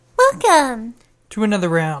Welcome to another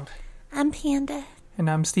round. I'm Panda. And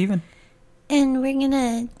I'm Steven. And we're going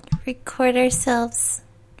to record ourselves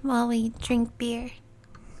while we drink beer.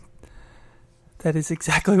 That is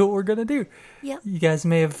exactly what we're going to do. Yep. You guys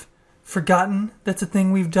may have forgotten that's a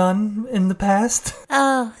thing we've done in the past.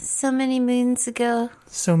 Oh, so many moons ago.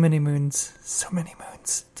 So many moons. So many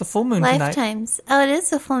moons. It's a full moon tonight. Lifetimes. Oh, it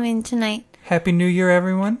is a full moon tonight. Happy New Year,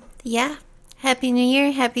 everyone. Yeah. Happy New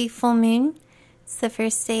Year. Happy full moon. It's the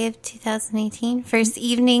first day of 2018. First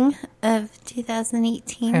evening of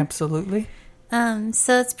 2018. Absolutely.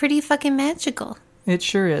 So it's pretty fucking magical. It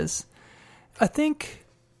sure is. I think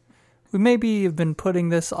we maybe have been putting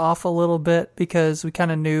this off a little bit because we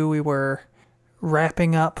kind of knew we were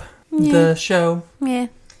wrapping up the show. Yeah.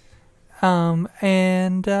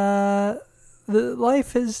 And the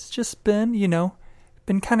life has just been,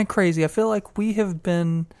 been kind of crazy. I feel like we have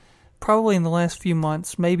been probably in the last few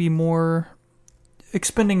months, maybe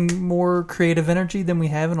expending more creative energy than we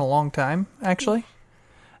have in a long time, actually.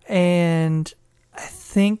 And I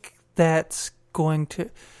think that's going to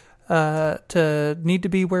need to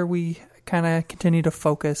be where we kind of continue to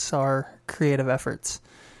focus our creative efforts.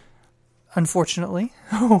 Unfortunately,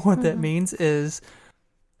 what that means is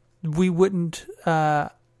we wouldn't, I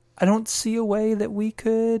don't see a way that we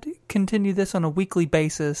could continue this on a weekly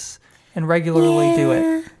basis and regularly do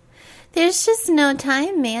it. There's just no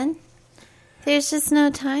time, man. There's just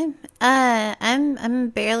no time. I'm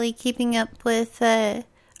barely keeping up with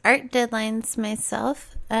art deadlines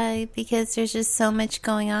myself because there's just so much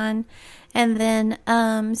going on. And then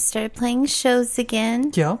started playing shows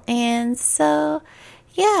again. Yeah. And so,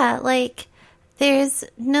 yeah, there's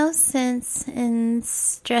no sense in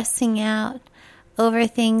stressing out over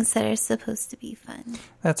things that are supposed to be fun.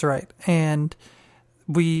 That's right. And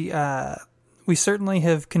we certainly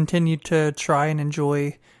have continued to try and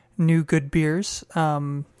enjoy new good beers.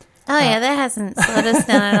 That hasn't slowed us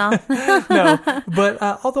down at all. No, but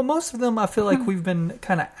although most of them I feel like we've been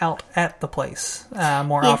kind of out at the place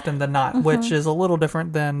more often than not, which is a little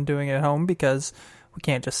different than doing it at home because we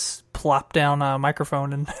can't just plop down a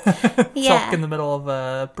microphone and talk in the middle of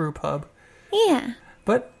a brew pub. Yeah.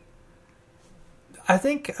 But I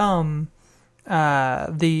think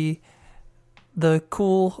the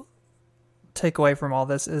cool takeaway from all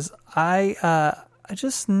this is I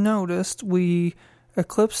just noticed we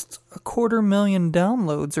eclipsed 250,000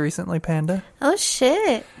 downloads recently, Panda. Oh,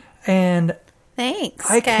 shit. And thanks,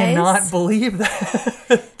 I guys. cannot believe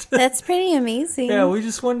that. That's pretty amazing. Yeah, we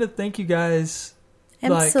just wanted to thank you guys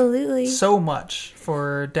absolutely so much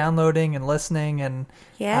for downloading and listening and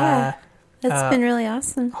that's been really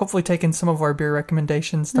awesome. Hopefully taking some of our beer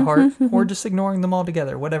recommendations to heart or just ignoring them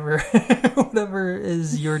altogether. Whatever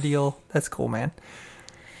is your deal. That's cool, man.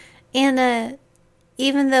 And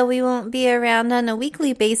even though we won't be around on a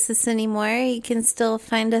weekly basis anymore, you can still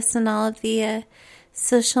find us on all of the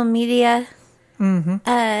social media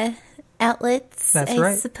outlets, That's I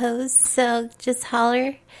right. suppose. So just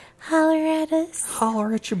holler at us.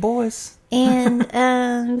 Holler at your boys.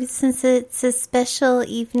 And since it's a special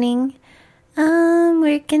evening,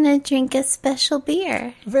 we're gonna drink a special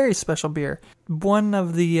beer. Very special beer. One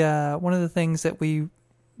of the things that we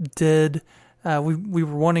did, we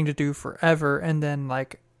were wanting to do forever, and then I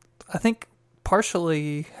think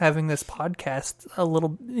partially having this podcast a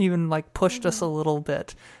little even pushed us a little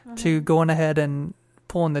bit to going ahead and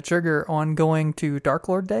pulling the trigger on going to Dark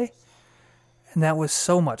Lord Day, and that was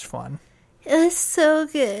so much fun. It was so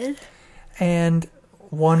good. And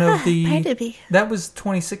one of that was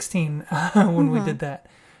 2016 when we did that.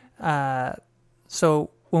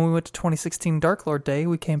 So when we went to 2016 Dark Lord Day,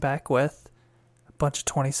 we came back with a bunch of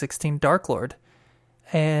 2016 Dark Lord,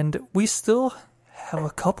 and we still have a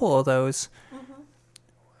couple of those,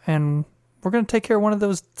 and we're going to take care of one of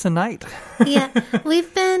those tonight. Yeah,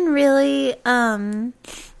 we've been really, I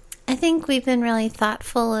think we've been really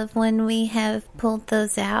thoughtful of when we have pulled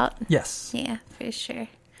those out. Yes. Yeah, for sure.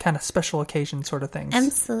 Kind of special occasion sort of things.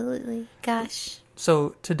 Absolutely. Gosh.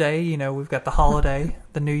 So today, we've got the holiday,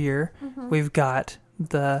 the New Year. We've got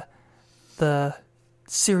the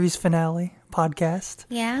series finale podcast.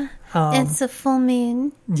 Yeah. It's a full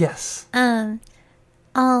moon. Yes.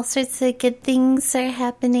 All sorts of good things are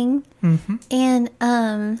happening. And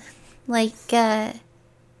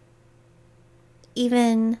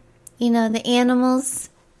even the animals,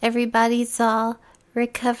 everybody's all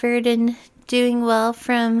recovered and doing well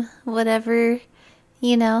from whatever,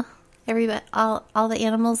 everybody, all the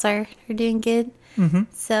animals are doing good.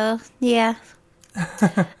 So yeah.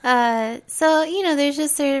 There's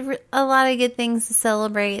just a lot of good things to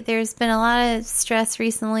celebrate. There's been a lot of stress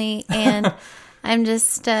recently, and I'm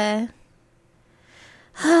just,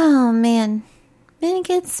 oh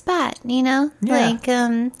good spot, you know? Yeah. Like,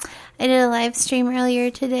 I did a live stream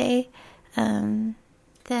earlier today,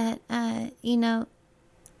 that, you know,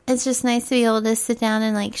 it's just nice to be able to sit down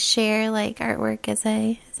and, like, share, like, artwork as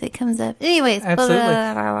it comes up. Anyways.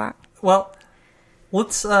 Absolutely. Well,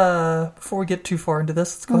 let's, before we get too far into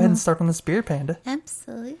this, let's go ahead and start on this beer, Panda.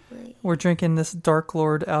 Absolutely. We're drinking this Dark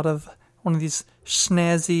Lord out of one of these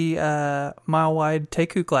snazzy, mile-wide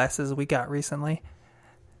Teku glasses we got recently.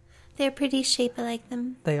 They're pretty shape. I like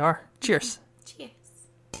them. They are. Cheers. Cheers.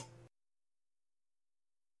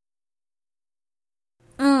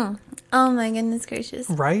 Oh my goodness gracious.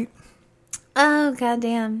 Right? Oh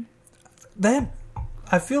goddamn. That,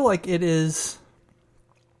 I feel like it is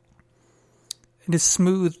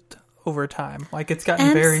smoothed over time. Like it's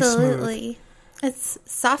gotten very smooth. Absolutely. It's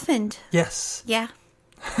softened. Yes. Yeah.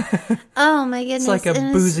 Oh my goodness. It's like a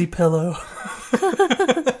boozy pillow.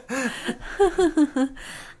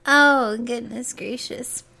 Oh goodness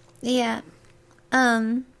gracious. Yeah.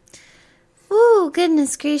 Ooh,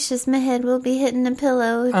 goodness gracious, my head will be hitting a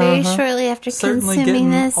pillow very shortly after Certainly consuming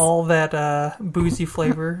getting this. all that boozy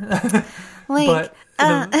flavor. Wait, but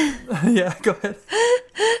yeah, go ahead.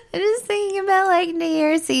 I'm just thinking about like New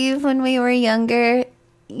Year's Eve when we were younger,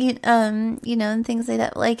 you know, and things like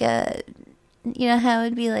that. Like, you know how it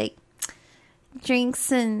would be like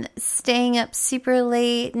drinks and staying up super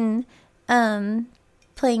late and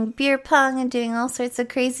playing beer pong and doing all sorts of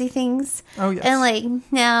crazy things. Oh yes. And like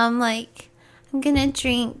now I'm like, I'm gonna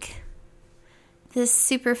drink this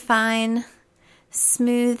super fine,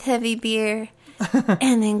 smooth, heavy beer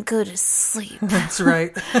and then go to sleep. That's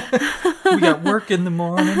right. We got work in the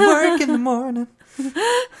morning. Work in the morning.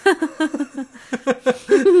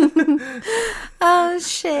 Oh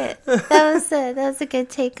shit. That was a good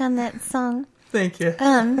take on that song. Thank you.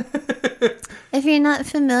 If you're not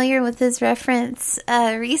familiar with this reference,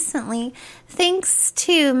 recently, thanks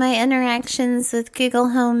to my interactions with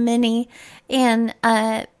Google Home Mini and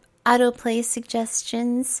autoplay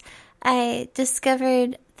suggestions, I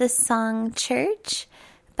discovered the song Church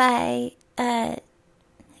by,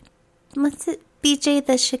 what's it? BJ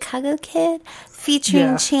the Chicago Kid,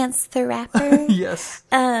 featuring Chance the Rapper. Yes.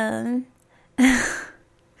 And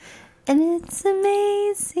it's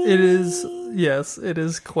amazing. It is, yes, it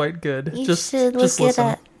is quite good. You should look it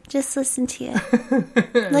up. Just listen to it.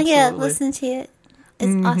 Look it up, listen to it.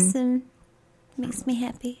 It's awesome. Makes me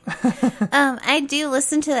happy. I do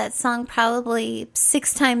listen to that song probably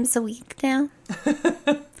 6 times a week now.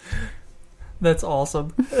 That's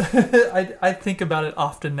awesome. I think about it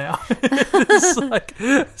often now. It's like,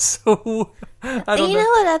 so, I don't know. You know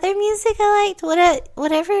what other music I liked?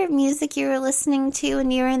 Whatever music you were listening to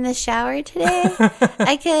when you were in the shower today,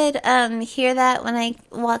 I could hear that when I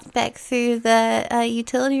walked back through the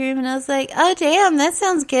utility room, and I was like, oh, damn, that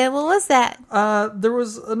sounds good. What was that? There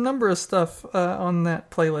was a number of stuff on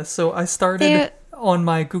that playlist. So I started on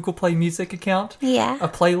my Google Play Music account a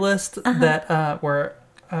playlist that where...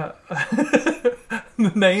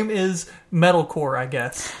 the name is Metalcore, I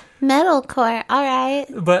guess. Metalcore, alright.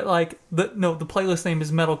 But like the playlist name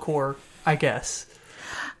is Metalcore, I guess.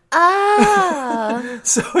 Oh.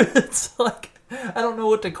 So it's like, I don't know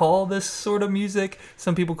what to call this sort of music.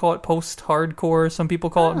 Some people call it post-hardcore, some people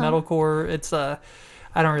call it metalcore. It's I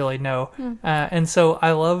don't really know. And so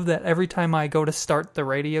I love that every time I go to start the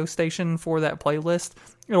radio station for that playlist,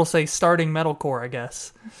 it'll say starting metalcore, I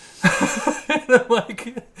guess. And I'm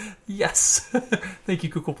like, yes. Thank you,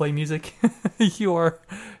 Google Play Music. You are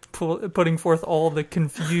putting forth all the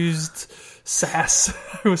confused sass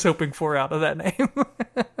I was hoping for out of that name.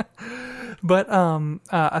 But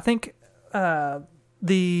I think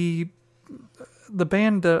the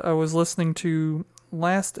band that I was listening to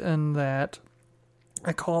last in that,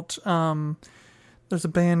 I caught, there's a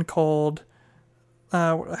band called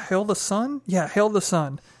Hail the Sun? Yeah, Hail the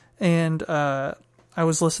Sun. And I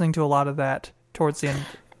was listening to a lot of that towards the end.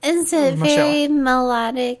 Is it very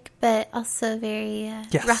melodic, but also very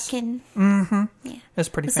rockin'? Mm-hmm. Yeah. It's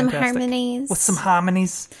pretty with fantastic. Some harmonies. With some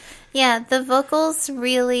harmonies. Yeah, the vocals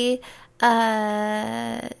really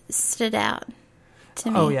stood out to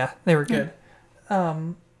me. Oh, yeah. They were good.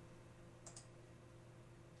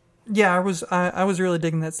 Yeah, I was really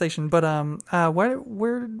digging that station. But where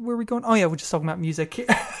were we going? Oh, yeah, we're just talking about music.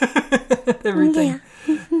 Everything.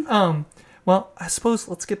 Yeah. Well, I suppose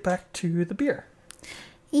let's get back to the beer.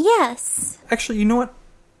 Yes. Actually, you know what?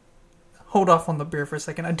 Hold off on the beer for a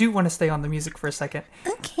second. I do want to stay on the music for a second.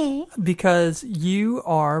 Okay. Because you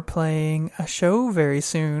are playing a show very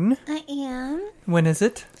soon. I am. When is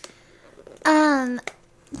it? January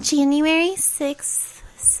 6th.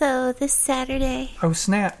 So this Saturday. Oh,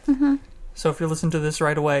 snap. Mm-hmm. So if you listen to this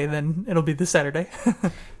right away, then it'll be this Saturday.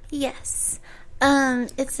 Yes.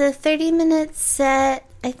 It's a 30-minute set.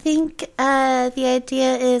 I think the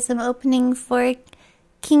idea is I'm opening for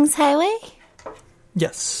Kings Highway.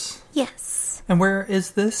 Yes. Yes. And where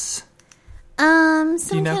is this? Some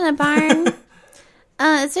kind of barn.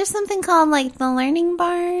 Is there something called like the Learning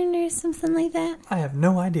Barn or something like that? I have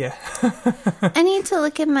no idea. I need to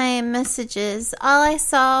look at my messages. All I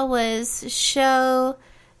saw was show,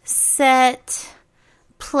 set,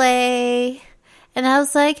 play, and I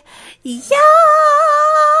was like, yes!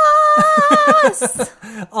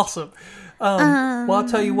 Awesome. Well, I'll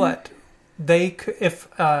tell you what. If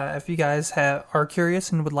you guys are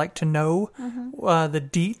curious and would like to know the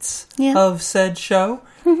deets of said show,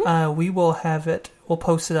 we will have it. We'll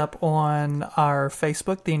post it up on our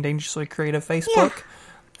Facebook, the Endangerously Creative Facebook,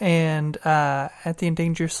 and at the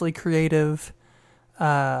Endangerously Creative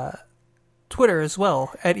Twitter as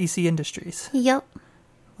well, at EC Industries. Yep.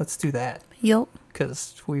 Let's do that. Yep.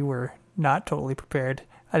 Because we were not totally prepared.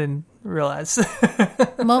 I didn't realize.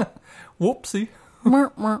 Whoopsie.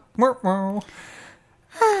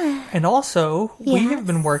 And also, we have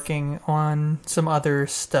been working on some other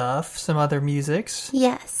stuff, some other musics.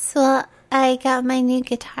 Yes. Well, I got my new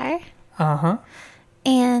guitar. Uh-huh.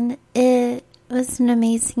 And it was an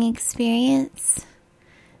amazing experience.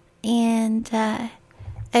 And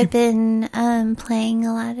I've been playing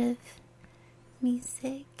a lot of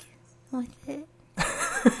music with it.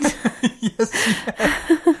 Yes,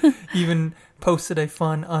 you even posted a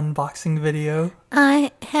fun unboxing video.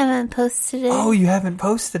 I haven't posted it. Oh, you haven't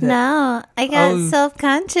posted it? No, I got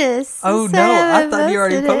self-conscious. Oh, so no, I thought you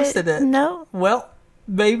already posted it. No. Well,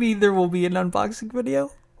 maybe there will be an unboxing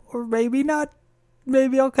video, or maybe not.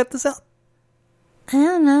 Maybe I'll cut this out. I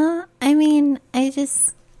don't know. I mean, you're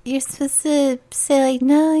supposed to say, like,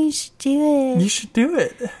 no, you should do it. You should do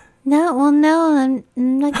it. No, well, no, I'm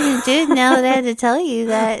not going to do it now that I had to tell you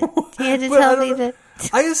that. You had to tell me that.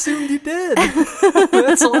 I assumed you did.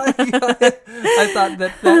 That's why I thought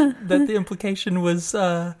that the implication was,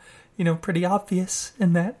 pretty obvious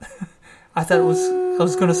in that. I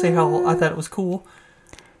was going to say how I thought it was cool.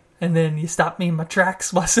 And then you stopped me in my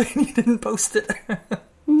tracks by saying you didn't post it.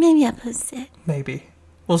 Maybe I'll post it. Maybe.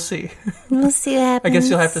 We'll see. We'll see what happens. I guess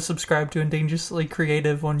you'll have to subscribe to Endangerously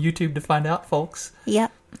Creative on YouTube to find out, folks.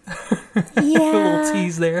 Yep. Yeah. A little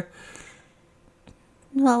tease there.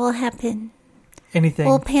 What will happen? Anything.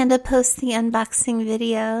 Will Panda post the unboxing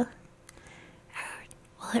video? Or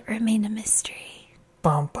will it remain a mystery?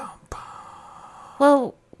 Bum, bum, bum.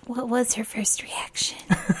 Well, what was her first reaction?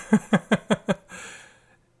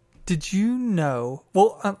 Did you know...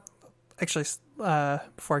 Well, actually,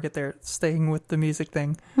 before I get there, staying with the music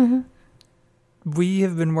thing, we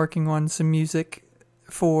have been working on some music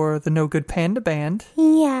for the No Good Panda band.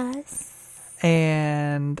 Yes.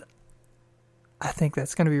 And I think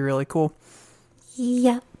that's going to be really cool.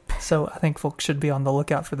 Yep. So I think folks should be on the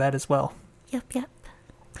lookout for that as well. Yep.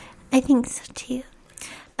 I think so too.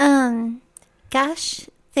 Gosh,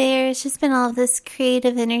 there's just been all this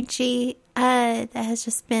creative energy that has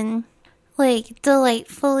just been like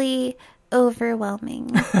delightfully overwhelming.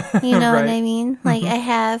 You know Right. what I mean? Like I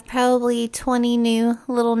have probably 20 new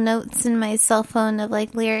little notes in my cell phone of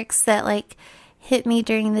like lyrics that like hit me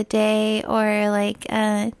during the day, or like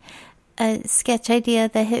a sketch idea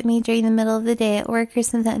that hit me during the middle of the day at work or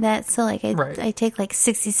something like that. So like I take like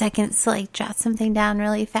 60 seconds to like jot something down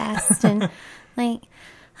really fast and like,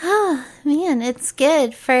 oh man, it's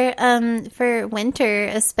good for winter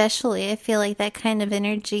especially. I feel like that kind of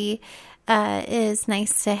energy is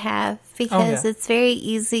nice to have because it's very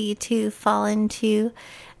easy to fall into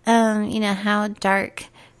how dark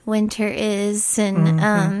winter is,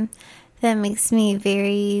 and that makes me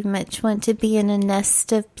very much want to be in a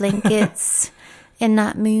nest of blankets and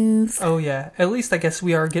not move. Oh, yeah. At least I guess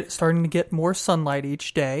we are starting to get more sunlight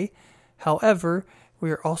each day. However,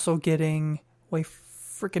 we are also getting way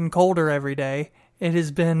freaking colder every day. It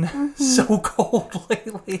has been so cold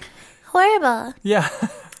lately. Horrible. Yeah.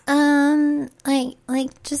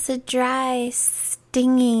 Like just a dry,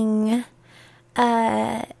 stinging,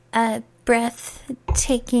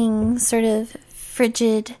 breath-taking sort of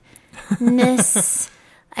frigidness,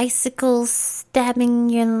 icicles stabbing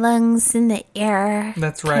your lungs in the air.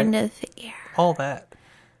 That's right. Kind of air. All that.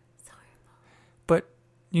 It's horrible. But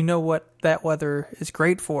you know what that weather is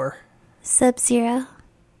great for? Sub-Zero.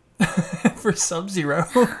 For Sub-Zero.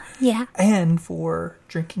 Yeah. And for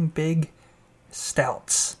drinking big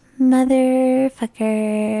stouts.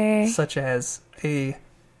 Motherfucker. Such as a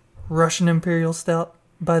Russian Imperial Stout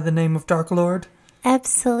by the name of Dark Lord.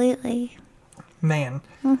 Absolutely. Man.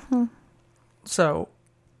 So,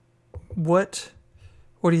 What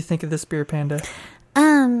do you think of this beer, Panda?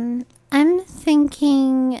 I'm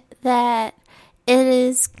thinking that it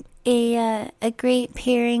is a great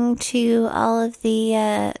pairing to all of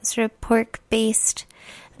the sort of pork-based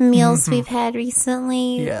meals we've had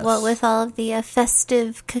recently. Yes. What with all of the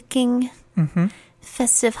festive cooking,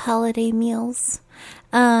 festive holiday meals.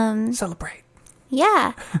 Celebrate.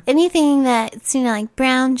 Yeah, anything that's like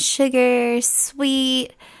brown sugar,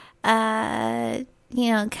 sweet, kind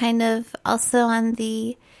of also on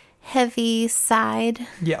the heavy side.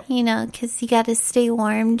 Yeah. Because you got to stay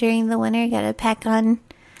warm during the winter. You got to pack on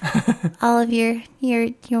all of your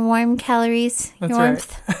warm calories, That's your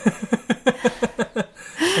warmth. Right.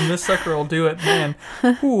 And this sucker will do it, man.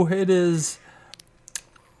 Ooh, it is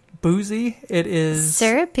boozy. It is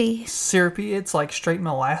Syrupy. It's like straight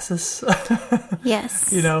molasses.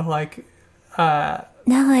 Yes. Like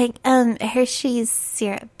Hershey's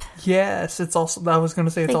syrup. yes, it's also. I was going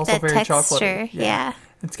to say it's Like also that very texture, chocolatey. yeah.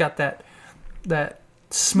 It's got that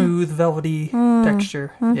smooth, velvety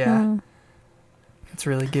texture. Yeah, it's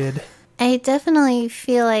really good. I definitely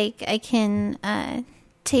feel like I can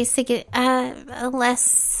taste a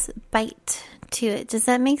less bite to it. Does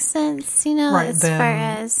that make sense? Right, as far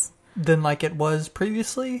as than like it was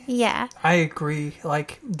previously. yeah. I agree.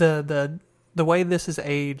 Like the way this is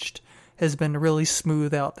aged has been to really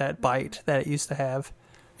smooth out that bite that it used to have.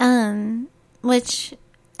 Which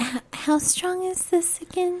how strong is this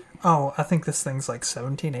again? Oh, I think this thing's like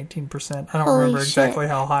 17, 18%. I don't Holy remember shit. exactly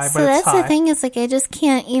how high, So but it's that's high. the thing is like I just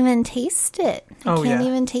can't even taste it. I can't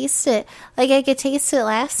even taste it. Like I could taste it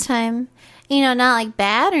last time. Not like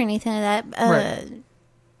bad or anything like that. Right.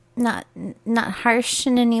 Not harsh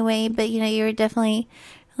in any way, but you were definitely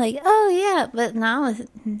like, oh yeah, but not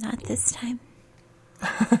this time.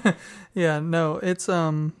 Yeah, no, it's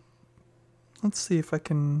let's see if I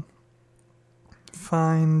can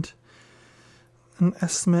find an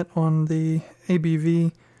estimate on the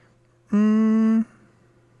ABV.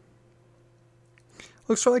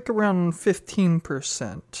 Looks like around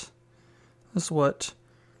 15%. Is what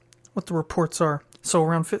the reports are. So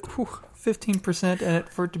around 15%, and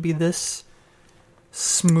for it to be this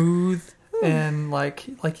smooth and like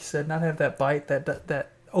you said, not have that bite,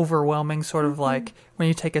 that overwhelming sort of like when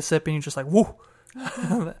you take a sip and you're just like whoo,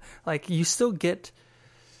 like you still get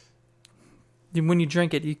when you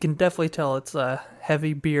drink it, you can definitely tell it's a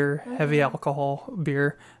heavy beer, heavy alcohol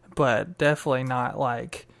beer, but definitely not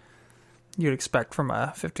like you'd expect from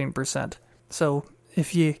a 15%. So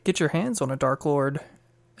if you get your hands on a Dark Lord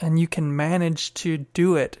and you can manage to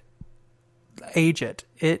do it, age it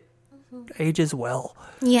ages well.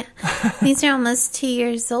 Yeah. These are almost 2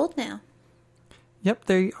 years old now. Yep,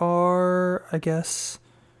 they are, I guess,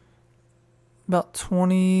 about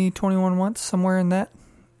 20, 21 months, somewhere in that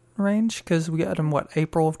range, because we got them,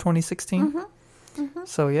 April of 2016?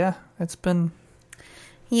 So, yeah, it's been...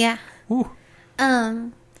 Yeah. Ooh.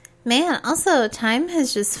 Man, also, time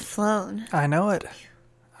has just flown. I know it.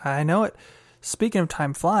 Speaking of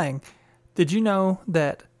time flying, did you know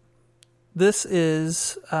that this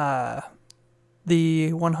is the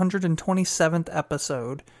 127th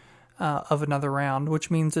episode of Another Round, which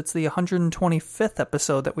means it's the 125th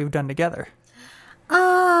episode that we've done together.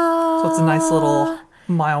 Oh. So it's a nice little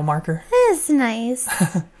mile marker. That is nice.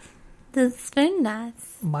 That's very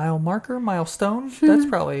nice. Mile marker? Milestone? That's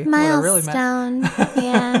probably what I really meant. Milestone.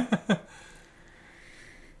 Yeah.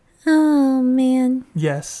 Oh, man.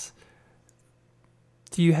 Yes.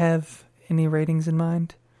 Do you have any ratings in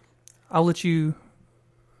mind? I'll let you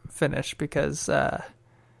finish because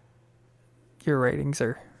your ratings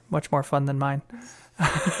are much more fun than mine.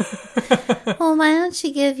 Well, why don't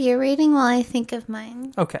you give your rating while I think of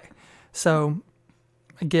mine? Okay. So,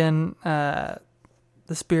 again,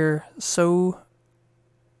 this beer, so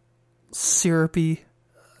syrupy,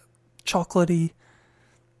 chocolatey,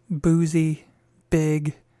 boozy,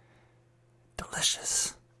 big,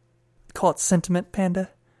 delicious. Call it Sentiment, Panda.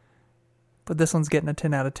 But this one's getting a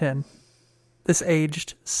 10 out of 10. This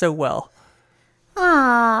aged so well.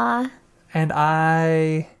 Aww. And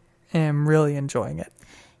I am really enjoying it.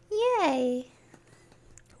 Yay.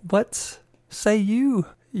 What say you,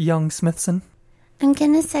 young Smithson? I'm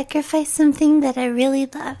gonna sacrifice something that I really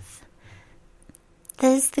love.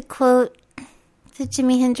 That is the quote, the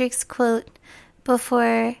Jimi Hendrix quote,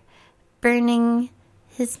 before burning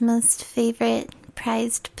his most favorite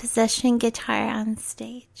prized possession guitar on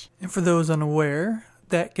stage. And for those unaware,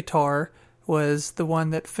 that guitar was the one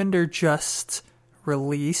that Fender just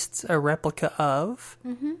released a replica of,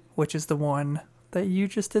 which is the one that you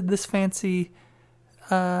just did this fancy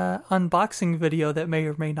unboxing video that may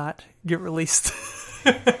or may not get released.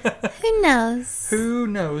 Who knows? Who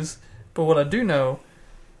knows? But what I do know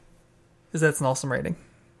is that's an awesome rating.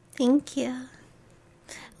 Thank you.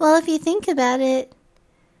 Well, if you think about it,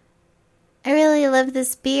 I really love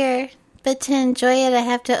this beer, but to enjoy it, I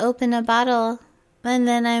have to open a bottle, and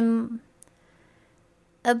then I'm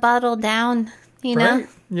a bottle down, you know? Right.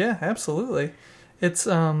 Yeah, absolutely. It's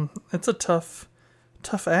a tough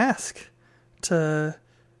ask to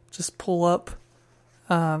just pull up,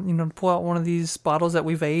 pull out one of these bottles that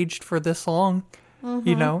we've aged for this long,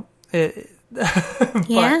 Yeah.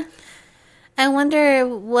 I wonder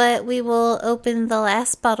what we will open the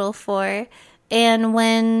last bottle for, and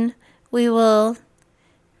when we will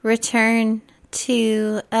return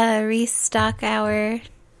to restock our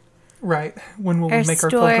right. When will we make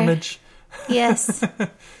store. our pilgrimage? Yes.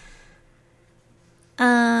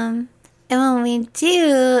 And when we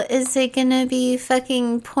do, is it gonna be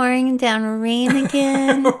fucking pouring down rain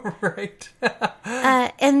again? Right.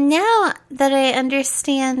 And now that I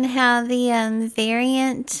understand how the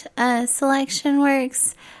variant selection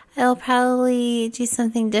works, I'll probably do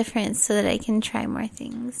something different so that I can try more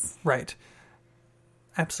things. Right.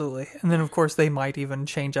 Absolutely. And then, of course, they might even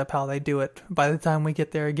change up how they do it by the time we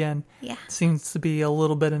get there again. Yeah. Seems to be a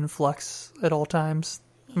little bit in flux at all times.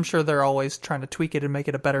 I'm sure they're always trying to tweak it and make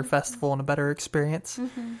it a better festival and a better experience.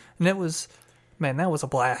 Mm-hmm. And that was a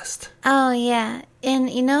blast. Oh, yeah. And,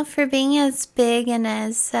 for being as big and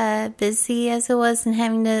as busy as it was and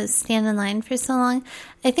having to stand in line for so long,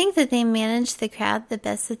 I think that they managed the crowd the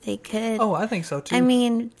best that they could. Oh, I think so, too. I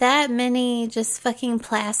mean, that many just fucking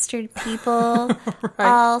plastered people right.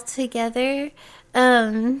 all together.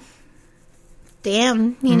 Damn,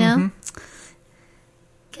 you know?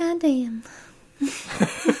 Goddamn.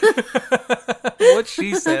 What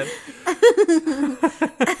she said.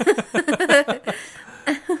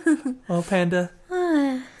 Well, Panda,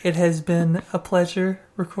 it has been a pleasure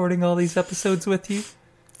recording all these episodes with you.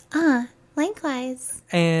 Likewise.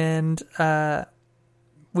 And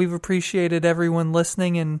we've appreciated everyone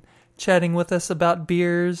listening and chatting with us about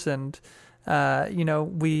beers. And,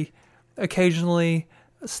 we occasionally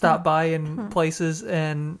stop by in places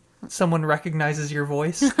and someone recognizes your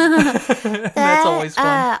voice. That's always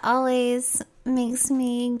fun. Always makes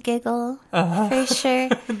me giggle, for sure.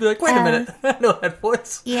 Be like, wait a minute, I know that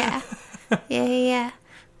voice. Yeah.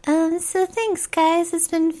 So thanks, guys. It's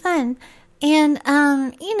been fun. And,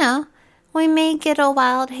 we may get a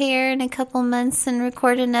wild hair in a couple months and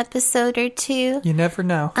record an episode or two. You never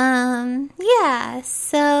know. Yeah.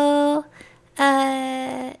 So,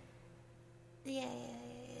 yeah.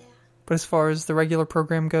 But as far as the regular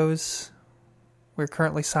program goes, we're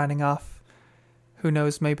currently signing off. Who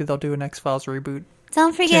knows, maybe they'll do an X-Files reboot.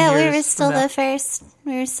 Don't forget, we were still the first.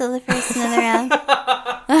 We were still the first in the round.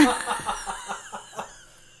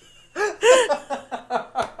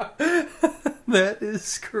 That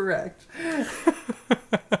is correct.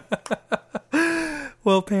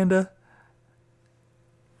 Well, Panda,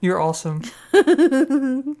 you're awesome.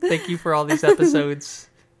 Thank you for all these episodes.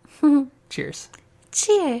 Cheers.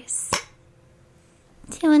 Cheers.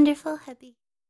 To wonderful hubby.